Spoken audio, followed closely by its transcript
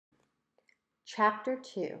Chapter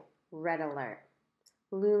 2 Red Alert.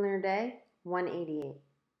 Lunar Day 188.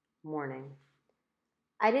 Morning.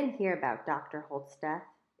 I didn't hear about Dr. Holt's death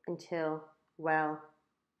until, well,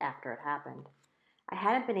 after it happened. I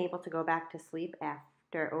hadn't been able to go back to sleep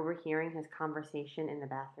after overhearing his conversation in the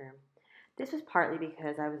bathroom. This was partly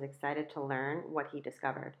because I was excited to learn what he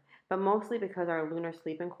discovered, but mostly because our lunar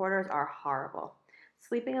sleeping quarters are horrible.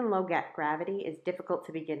 Sleeping in low gravity is difficult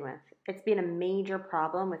to begin with. It's been a major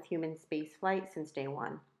problem with human spaceflight since day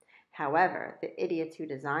one. However, the idiots who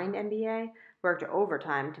designed MBA worked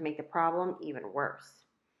overtime to make the problem even worse.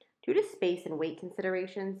 Due to space and weight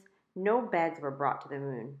considerations, no beds were brought to the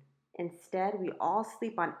moon. Instead, we all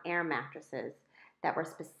sleep on air mattresses that were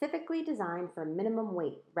specifically designed for minimum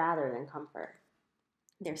weight rather than comfort.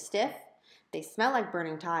 They're stiff, they smell like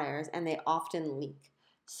burning tires, and they often leak.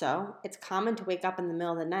 So, it's common to wake up in the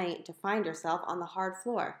middle of the night to find yourself on the hard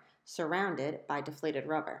floor, surrounded by deflated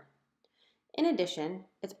rubber. In addition,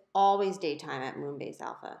 it's always daytime at Moonbase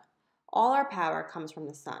Alpha. All our power comes from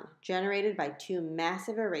the sun, generated by two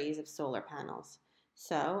massive arrays of solar panels.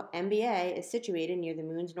 So, MBA is situated near the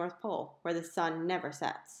moon's north pole, where the sun never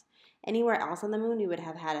sets. Anywhere else on the moon, we would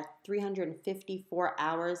have had 354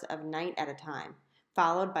 hours of night at a time,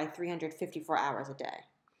 followed by 354 hours a day.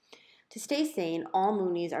 To stay sane, all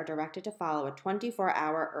Moonies are directed to follow a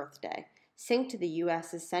 24-hour Earth day, synced to the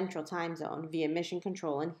U.S.'s central time zone via mission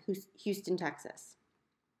control in Houston, Texas.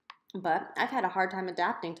 But I've had a hard time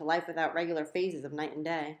adapting to life without regular phases of night and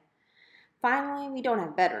day. Finally, we don't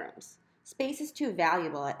have bedrooms. Space is too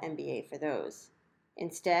valuable at MBA for those.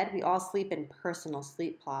 Instead, we all sleep in personal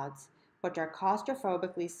sleep pods, which are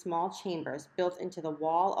claustrophobically small chambers built into the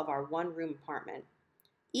wall of our one-room apartment.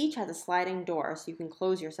 Each has a sliding door so you can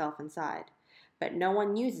close yourself inside, but no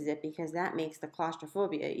one uses it because that makes the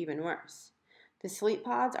claustrophobia even worse. The sleep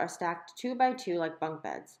pods are stacked 2 by 2 like bunk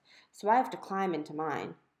beds, so I have to climb into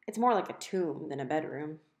mine. It's more like a tomb than a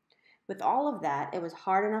bedroom. With all of that, it was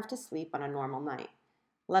hard enough to sleep on a normal night,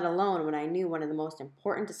 let alone when I knew one of the most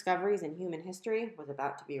important discoveries in human history was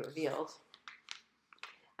about to be revealed.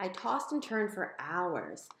 I tossed and turned for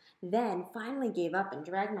hours, then finally gave up and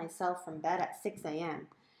dragged myself from bed at 6 a.m.,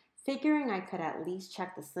 figuring I could at least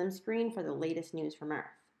check the slim screen for the latest news from Earth.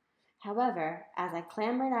 However, as I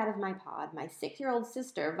clambered out of my pod, my 6-year-old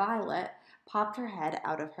sister, Violet, popped her head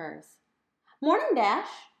out of hers. "Morning, Dash,"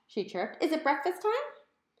 she chirped. "Is it breakfast time?"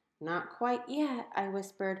 "Not quite yet," I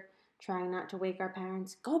whispered, trying not to wake our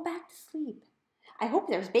parents. "Go back to sleep." "I hope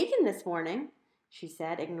there's bacon this morning," she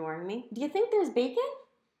said, ignoring me. "Do you think there's bacon?"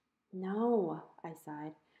 "No," I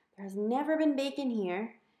sighed. "There has never been bacon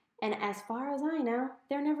here, and as far as I know,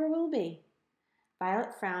 there never will be."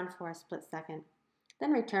 Violet frowned for a split second,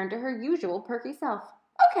 then returned to her usual perky self.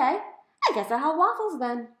 "Okay, I guess I'll have waffles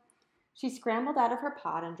then." She scrambled out of her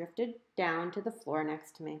pod and drifted down to the floor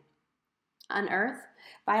next to me. On Earth,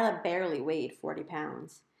 Violet barely weighed 40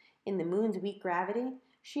 pounds. In the moon's weak gravity,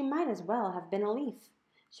 she might as well have been a leaf.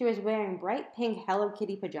 She was wearing bright pink Hello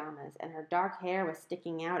Kitty pajamas, and her dark hair was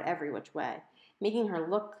sticking out every which way, making her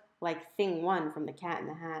look like Thing One from The Cat in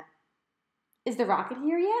the Hat. "Is the rocket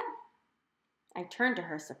here yet?" I turned to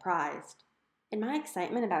her, surprised. In my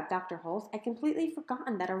excitement about Dr. Holt, I'd completely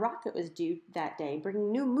forgotten that a rocket was due that day,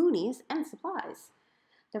 bringing new Moonies and supplies.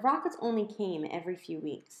 The rockets only came every few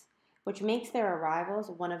weeks, which makes their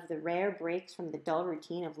arrivals one of the rare breaks from the dull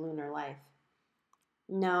routine of lunar life.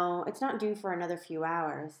 "No, it's not due for another few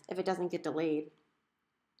hours, if it doesn't get delayed."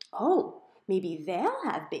 "Oh, maybe they'll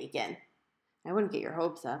have bacon." "I wouldn't get your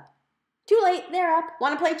hopes up." "Too late, they're up.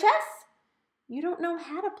 Want to play chess?" "You don't know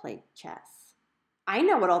how to play chess." "I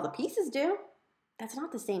know what all the pieces do." "That's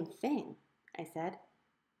not the same thing," I said.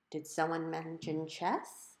 Did someone mention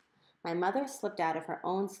chess? My mother slipped out of her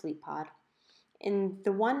own sleep pod. In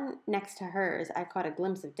the one next to hers, I caught a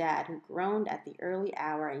glimpse of Dad, who groaned at the early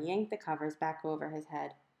hour and yanked the covers back over his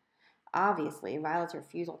head. Obviously, Violet's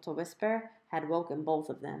refusal to whisper had woken both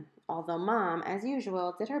of them, although Mom, as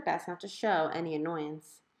usual, did her best not to show any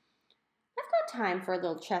annoyance. "I've got time for a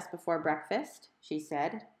little chess before breakfast," she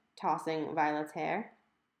said, tossing Violet's hair.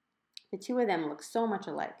 The two of them looked so much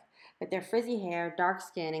alike, with their frizzy hair, dark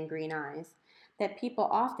skin, and green eyes, that people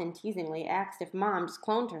often teasingly asked if Mom just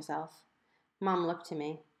cloned herself. Mom looked to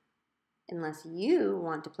me. "Unless you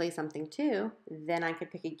want to play something too, then I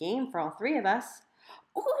could pick a game for all 3 of us."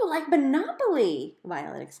 "Ooh, like Monopoly!"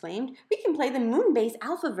 Violet exclaimed. "We can play the Moonbase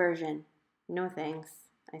Alpha version." "No thanks,"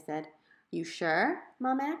 I said. "You sure?"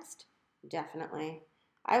 Mom asked. "Definitely."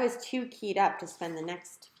 I was too keyed up to spend the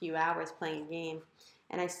next few hours playing a game,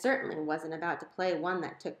 and I certainly wasn't about to play one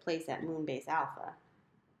that took place at Moonbase Alpha.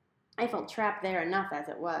 I felt trapped there enough as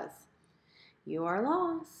it was. "Your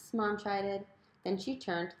loss," Mom chided. Then she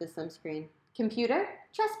turned to the slim screen. Computer,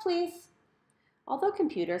 chess please. Although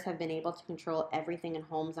computers have been able to control everything in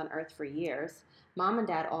homes on Earth for years, Mom and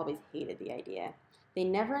Dad always hated the idea. They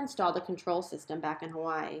never installed a control system back in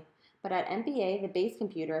Hawaii, but at MBA, the base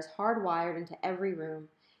computer is hardwired into every room,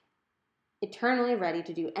 eternally ready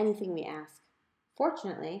to do anything we ask.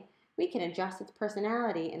 Fortunately, we can adjust its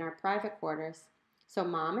personality in our private quarters. So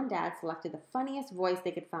Mom and Dad selected the funniest voice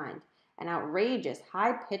they could find, an outrageous,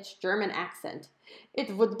 high-pitched German accent.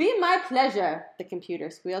 It would be my pleasure, the computer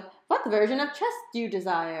squealed. What version of chess do you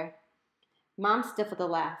desire? Mom stifled a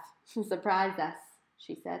laugh. Surprise us,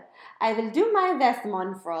 she said. I will do my best,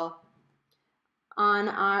 mon frau. On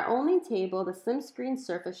our only table, the slim screen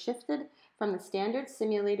surface shifted from the standard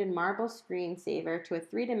simulated marble screensaver to a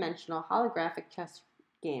three-dimensional holographic chess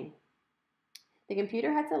game. The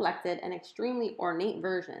computer had selected an extremely ornate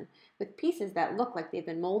version with pieces that looked like they'd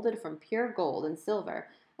been molded from pure gold and silver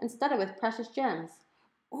and studded with precious gems.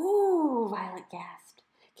 Ooh, Violet gasped.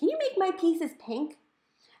 Can you make my pieces pink?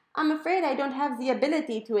 I'm afraid I don't have the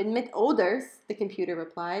ability to emit odors, the computer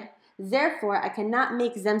replied. Therefore, I cannot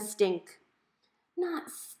make them stink. Not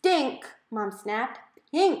stink, Mom snapped.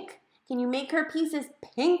 Pink. Can you make her pieces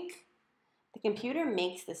pink? The computer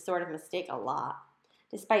makes this sort of mistake a lot.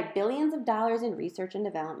 Despite billions of dollars in research and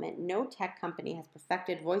development, no tech company has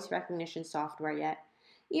perfected voice recognition software yet.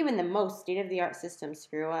 Even the most state-of-the-art systems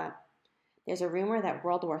screw up. There's a rumor that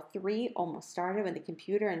World War III almost started when the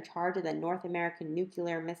computer in charge of the North American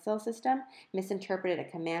nuclear missile system misinterpreted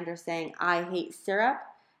a commander saying, "I hate syrup,"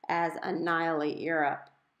 as "annihilate Europe."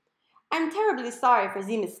 I'm terribly sorry for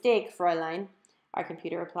the mistake, Fräulein, our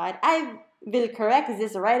computer replied. I will correct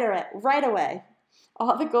this right away.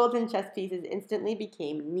 All the golden chess pieces instantly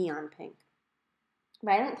became neon pink.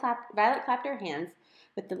 Violet clapped her hands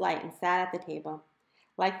with delight and sat at the table.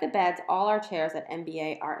 Like the beds, all our chairs at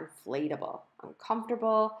MBA are inflatable,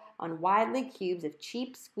 uncomfortable, on widely cubes of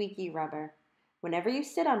cheap, squeaky rubber. Whenever you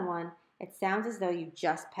sit on one, it sounds as though you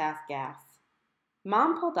just passed gas.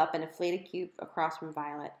 Mom pulled up an inflated cube across from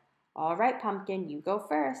Violet. All right, Pumpkin, you go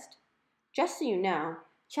first. Just so you know,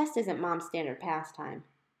 chess isn't Mom's standard pastime.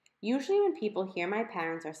 Usually when people hear my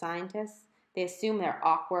parents are scientists, they assume they're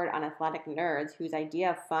awkward, unathletic nerds whose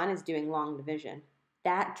idea of fun is doing long division.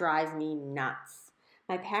 That drives me nuts.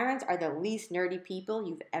 My parents are the least nerdy people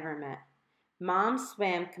you've ever met. Mom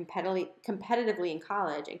swam competitively in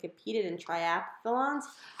college and competed in triathlons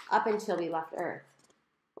up until we left Earth.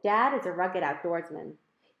 Dad is a rugged outdoorsman.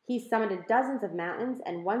 He summited dozens of mountains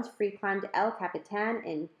and once free-climbed El Capitan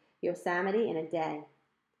in Yosemite in a day.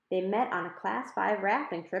 They met on a Class 5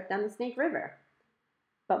 rafting trip down the Snake River.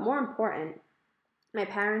 But more important, my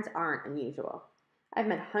parents aren't unusual. I've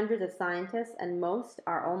met hundreds of scientists, and most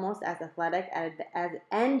are almost as athletic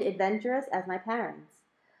and adventurous as my parents.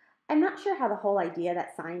 I'm not sure how the whole idea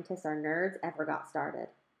that scientists are nerds ever got started.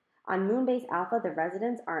 On Moonbase Alpha, the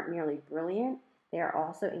residents aren't merely brilliant, they are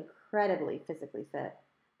also incredibly physically fit.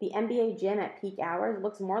 The NBA gym at peak hours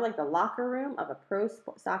looks more like the locker room of a pro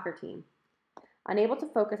soccer team. Unable to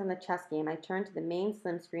focus on the chess game, I turned to the main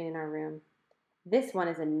slim screen in our room. This one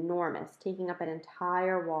is enormous, taking up an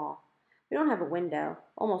entire wall. We don't have a window.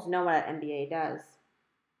 Almost no one at MBA does.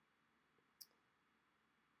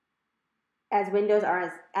 As windows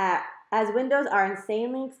are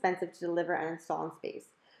insanely expensive to deliver and install in space.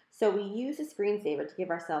 So we use a screensaver to give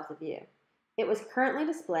ourselves a view. It was currently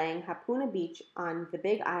displaying Hapuna Beach on the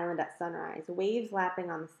big island at sunrise, waves lapping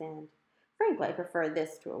on the sand. Frankly, I prefer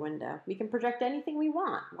this to a window. We can project anything we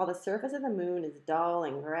want, while the surface of the moon is dull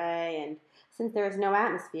and gray, and since there is no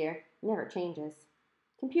atmosphere, it never changes.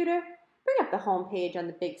 Computer, bring up the home page on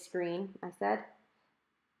the big screen, I said.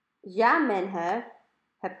 Ja, Menhe,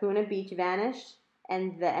 Hapuna Beach vanished,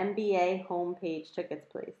 and the MBA home page took its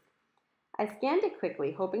place. I scanned it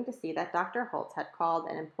quickly, hoping to see that Dr. Holtz had called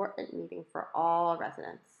an important meeting for all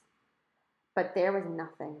residents. But there was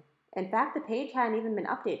nothing. In fact, the page hadn't even been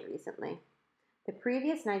updated recently. The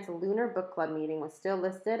previous night's Lunar Book Club meeting was still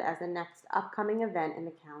listed as the next upcoming event in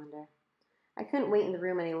the calendar. I couldn't wait in the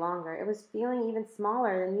room any longer. It was feeling even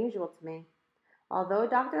smaller than usual to me. Although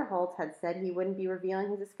Dr. Holtz had said he wouldn't be revealing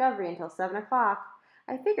his discovery until 7 o'clock,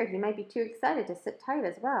 I figured he might be too excited to sit tight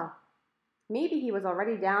as well. Maybe he was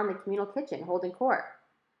already down in the communal kitchen holding court.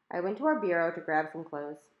 I went to our bureau to grab some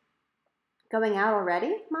clothes. Going out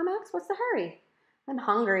already? Mom asked. What's the hurry? I'm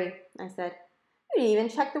hungry, I said. You didn't even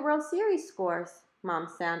check the World Series scores. Mom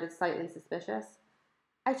sounded slightly suspicious.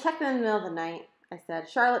 I checked them in the middle of the night, I said.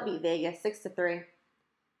 Charlotte beat Vegas 6-3.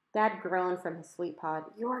 Dad groaned from his sleep pod.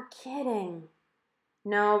 You're kidding.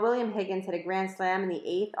 No, William Higgins hit a grand slam in the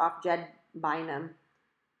 8th off Jed Bynum.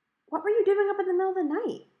 What were you doing up in the middle of the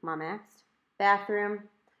night? Mom asked. bathroom,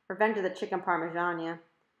 Revenge of the Chicken Parmigiana.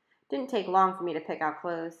 Didn't take long for me to pick out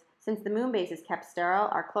clothes. Since the moon base is kept sterile,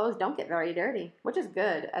 our clothes don't get very dirty, which is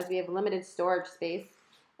good as we have limited storage space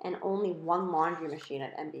and only one laundry machine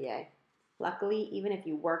at MBA. Luckily, even if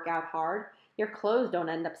you work out hard, your clothes don't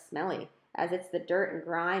end up smelly, as it's the dirt and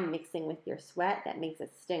grime mixing with your sweat that makes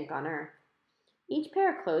it stink on Earth. Each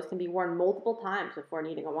pair of clothes can be worn multiple times before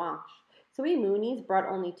needing a wash, so we Moonies brought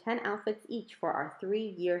only 10 outfits each for our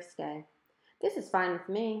 3-year stay. This is fine with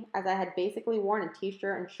me, as I had basically worn a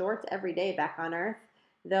t-shirt and shorts every day back on Earth,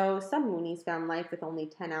 though some Moonies found life with only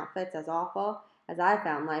 10 outfits as awful as I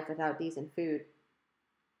found life without decent food.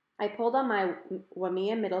 I pulled on my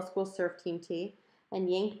Waimea Middle School surf team tee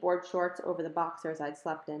and yanked board shorts over the boxers I'd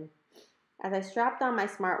slept in. As I strapped on my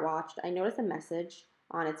smartwatch, I noticed a message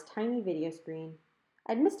on its tiny video screen.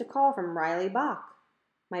 I'd missed a call from Riley Bach,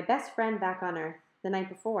 my best friend back on Earth, the night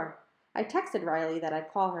before. I texted Riley that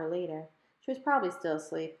I'd call her later. She was probably still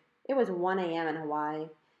asleep. It was 1 a.m. in Hawaii,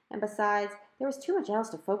 and besides, there was too much else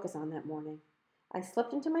to focus on that morning. I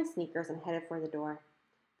slipped into my sneakers and headed for the door.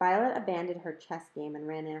 Violet abandoned her chess game and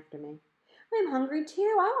ran after me. I'm hungry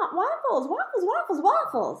too. I want waffles, waffles, waffles,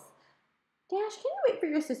 waffles. Dash, can you wait for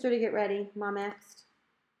your sister to get ready? Mom asked.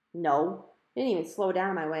 No. Didn't even slow down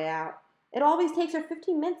on my way out. It always takes her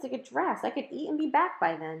 15 minutes to get dressed. I could eat and be back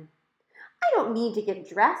by then. I don't need to get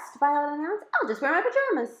dressed, Violet announced. I'll just wear my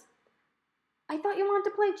pajamas. I thought you wanted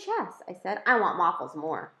to play chess, I said. I want waffles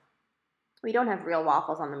more. We don't have real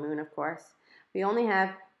waffles on the moon, of course. We only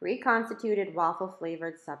have reconstituted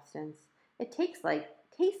waffle-flavored substance. It tastes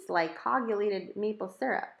like coagulated maple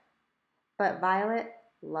syrup. But Violet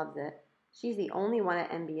loves it. She's the only one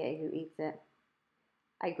at MBA who eats it.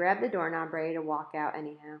 I grabbed the doorknob ready to walk out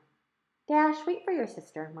anyhow. Dash, wait for your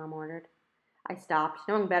sister, Mom ordered. I stopped,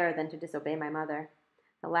 knowing better than to disobey my mother.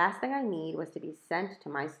 The last thing I need was to be sent to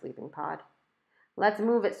my sleeping pod. Let's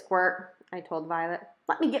move it, Squirt, I told Violet.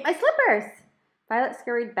 Let me get my slippers! Violet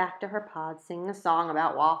scurried back to her pod, singing a song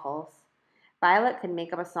about waffles. Violet could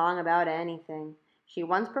make up a song about anything. She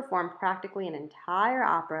once performed practically an entire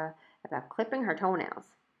opera about clipping her toenails.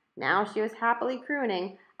 Now she was happily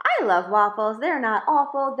crooning, I love waffles, they're not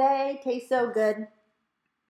awful, they taste so good.